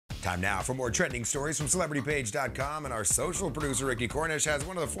Time now for more trending stories from CelebrityPage.com, and our social producer Ricky Cornish has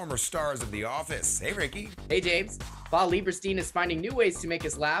one of the former stars of The Office. Hey, Ricky. Hey, James. Paul Lieberstein is finding new ways to make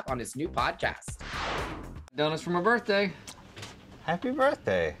us laugh on his new podcast. Donuts for my birthday. Happy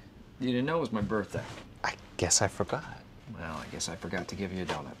birthday. You didn't know it was my birthday. I guess I forgot. Well, I guess I forgot to give you a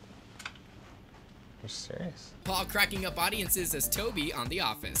donut. You're serious? Paul cracking up audiences as Toby on The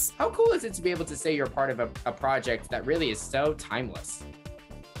Office. How cool is it to be able to say you're part of a project that really is so timeless?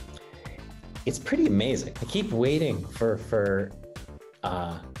 It's pretty amazing. I keep waiting for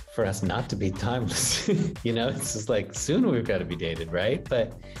us not to be timeless. You know, it's just like soon we've got to be dated, right?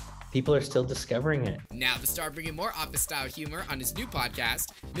 But people are still discovering it. Now the star bringing more office-style humor on his new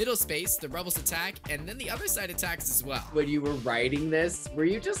podcast, Middlespace, The Rebels Attack, and then the other side attacks as well. When you were writing this, were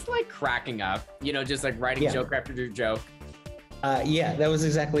you just like cracking up? You know, just like writing joke after joke? Yeah, that was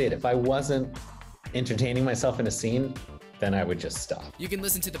exactly it. If I wasn't entertaining myself in a scene, then I would just stop. You can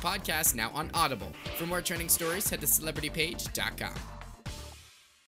listen to the podcast now on Audible. For more trending stories, head to celebritypage.com.